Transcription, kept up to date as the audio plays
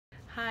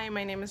Hi,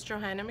 my name is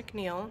Johanna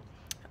McNeil.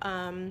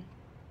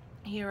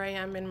 Here I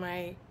am in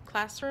my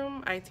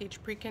classroom. I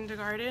teach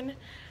pre-kindergarten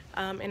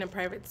in a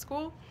private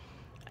school,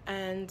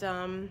 and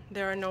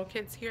there are no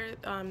kids here.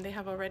 They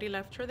have already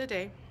left for the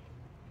day.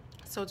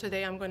 So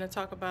today I'm going to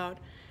talk about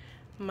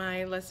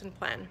my lesson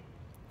plan.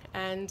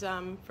 And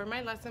for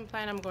my lesson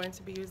plan, I'm going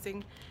to be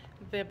using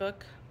the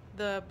book,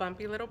 The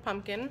Bumpy Little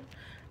Pumpkin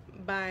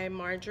by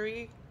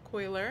Marjorie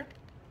Coiler.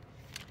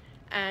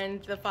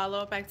 And the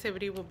follow-up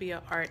activity will be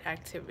an art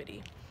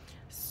activity.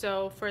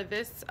 So for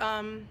this,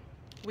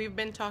 we've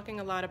been talking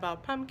a lot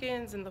about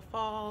pumpkins in the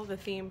fall. The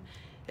theme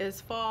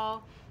is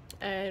fall,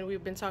 and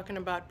we've been talking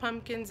about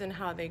pumpkins and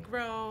how they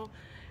grow.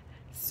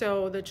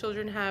 So the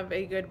children have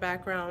a good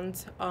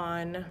background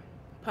on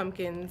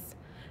pumpkins,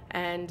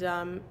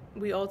 and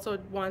we also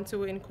want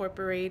to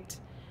incorporate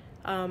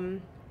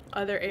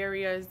other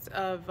areas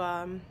of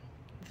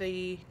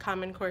the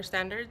Common Core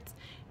standards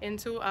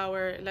into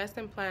our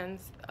lesson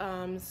plans.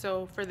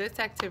 So for this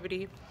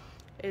activity,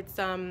 it's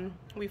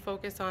we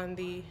focus on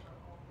the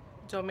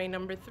domain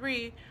number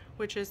 3,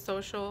 which is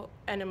social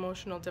and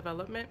emotional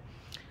development.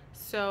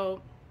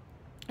 So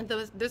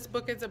this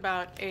book is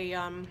about a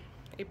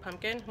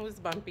pumpkin who's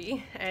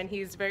bumpy, and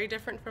he's very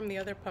different from the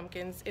other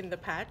pumpkins in the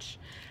patch,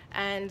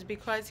 and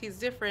because he's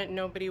different,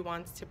 nobody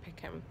wants to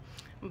pick him.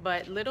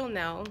 But little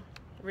Nell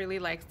really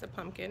likes the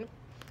pumpkin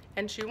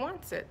and she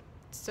wants it.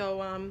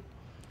 So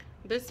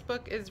this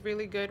book is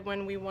really good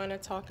when we want to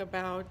talk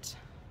about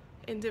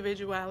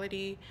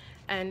individuality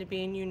and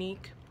being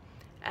unique,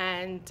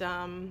 and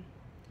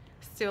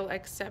still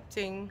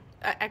accepting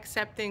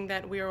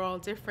that we are all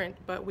different,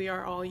 but we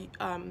are all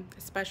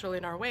special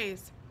in our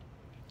ways.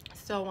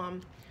 So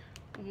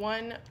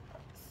one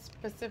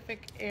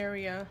specific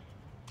area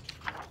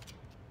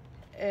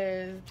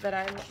is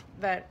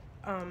that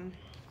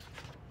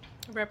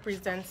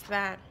represents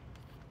that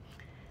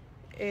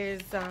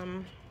is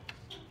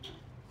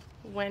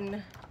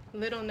when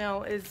little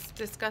Nell is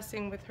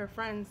discussing with her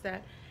friends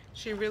that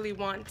she really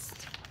wants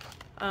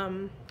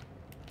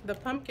the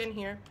pumpkin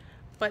here,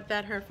 but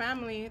that her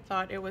family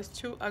thought it was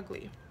too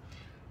ugly.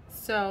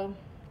 So,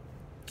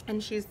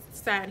 and she's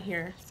sad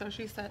here. So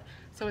she said,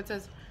 so it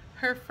says,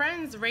 her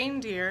friends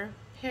Reindeer,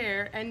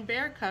 Hare, and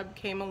Bear Cub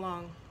came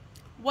along.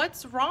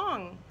 What's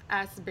wrong?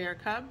 Asked Bear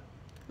Cub.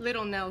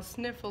 Little Nell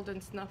sniffled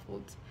and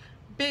snuffled.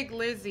 Big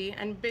Lizzie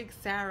and Big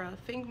Sarah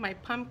think my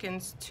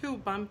pumpkin's too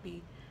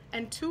bumpy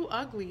and too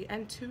ugly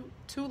and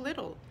too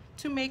little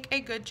to make a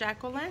good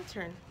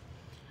jack-o'-lantern.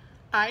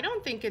 I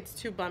don't think it's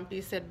too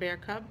bumpy, said Bear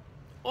Cub.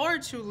 Or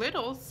too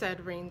little,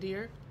 said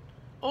Reindeer.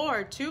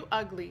 Or too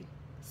ugly,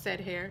 said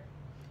Hare.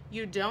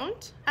 You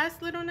don't?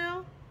 Asked little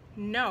Nell.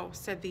 No,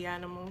 said the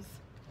animals.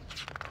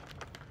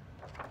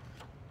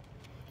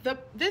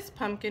 This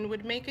pumpkin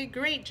would make a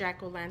great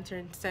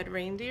jack-o'-lantern, said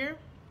Reindeer,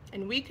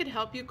 and we could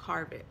help you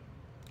carve it.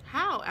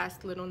 How?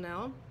 Asked little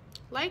Nell.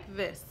 Like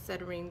this,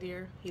 said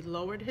Reindeer. He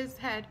lowered his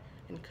head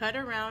and cut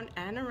around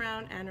and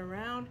around and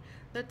around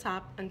the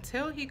top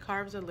until he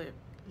carves a lid.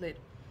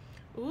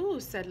 Ooh,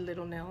 said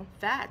little Nell,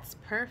 that's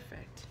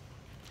perfect.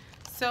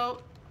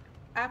 So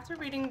after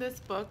reading this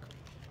book,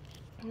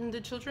 the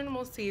children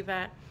will see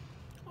that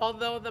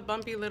although the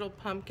bumpy little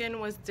pumpkin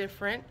was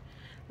different,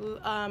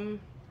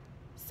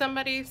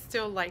 somebody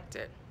still liked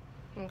it.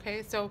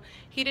 Okay, so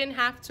he didn't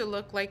have to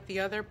look like the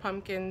other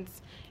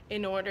pumpkins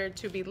in order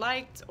to be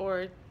liked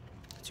or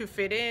to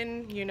fit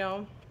in, you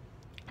know,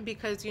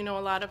 because, you know,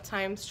 a lot of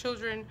times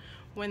children,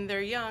 when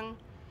they're young,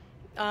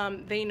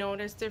 they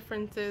notice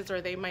differences,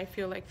 or they might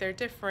feel like they're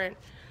different.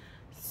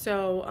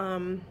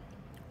 So,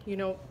 you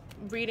know,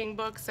 reading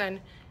books and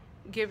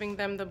giving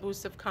them the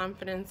boost of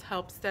confidence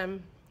helps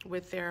them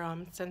with their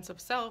sense of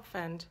self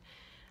and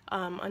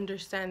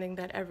understanding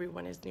that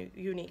everyone is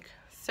unique.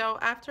 So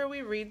after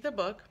we read the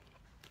book,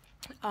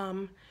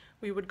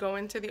 we would go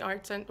into the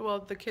art center. Well,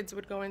 the kids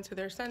would go into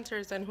their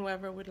centers, and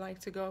whoever would like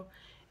to go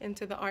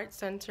into the art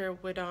center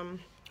would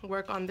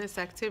work on this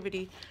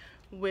activity,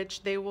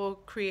 which they will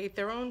create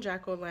their own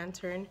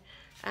jack-o'-lantern,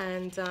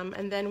 and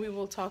then we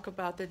will talk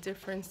about the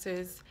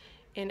differences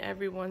in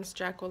everyone's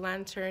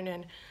jack-o'-lantern,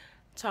 and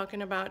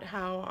talking about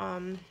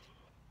how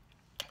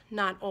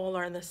not all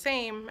are the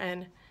same,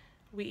 and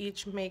we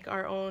each make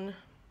our own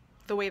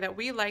the way that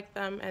we like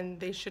them, and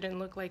they shouldn't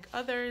look like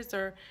others,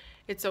 or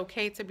it's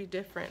okay to be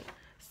different.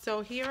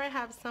 So here I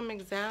have some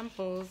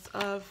examples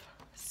of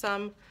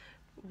some.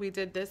 We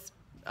did this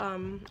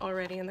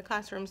already in the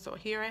classroom, so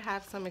here I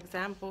have some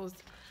examples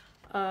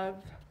of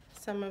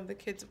some of the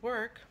kids'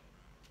 work,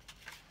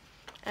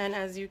 and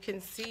as you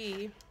can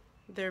see,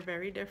 they're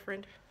very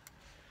different.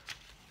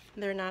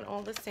 They're not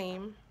all the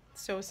same.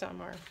 So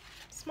some are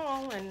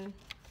small and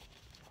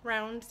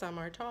round, some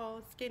are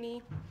tall,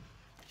 skinny,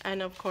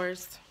 and of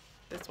course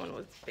this one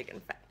was big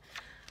and fat.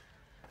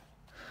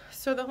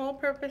 So the whole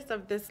purpose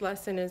of this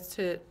lesson is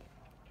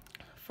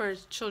for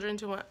children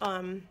to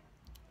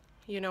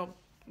you know,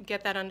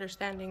 get that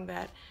understanding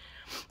that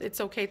it's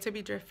okay to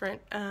be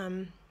different.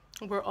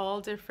 We're all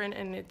different,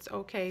 and it's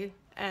okay,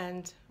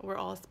 and we're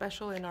all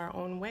special in our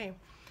own way.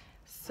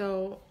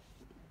 So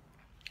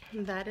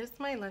that is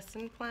my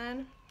lesson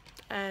plan.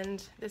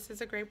 And this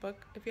is a great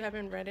book. If you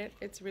haven't read it,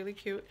 it's really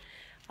cute.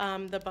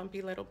 The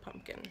Bumpy Little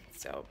Pumpkin.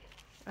 So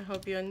I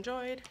hope you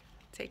enjoyed.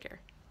 Take care.